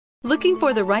Looking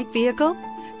for the right vehicle?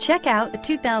 Check out the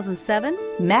 2007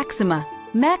 Maxima.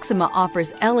 Maxima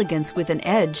offers elegance with an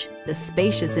edge. The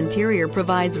spacious interior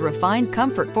provides refined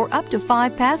comfort for up to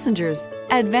 5 passengers.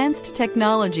 Advanced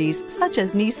technologies such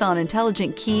as Nissan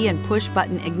Intelligent Key and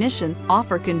Push-Button Ignition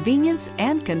offer convenience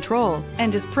and control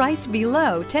and is priced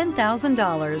below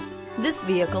 $10,000. This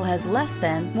vehicle has less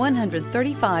than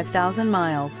 135,000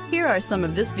 miles. Here are some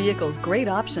of this vehicle's great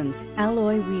options: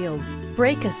 alloy wheels,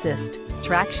 brake assist,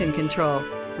 traction control,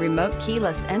 remote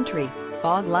keyless entry,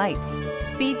 fog lights,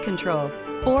 speed control,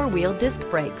 4-wheel disc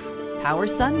brakes, power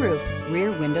sunroof,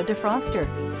 rear window defroster,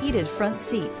 heated front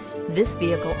seats. This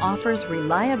vehicle offers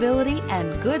reliability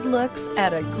and good looks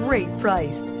at a great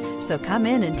price. So come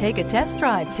in and take a test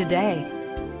drive today.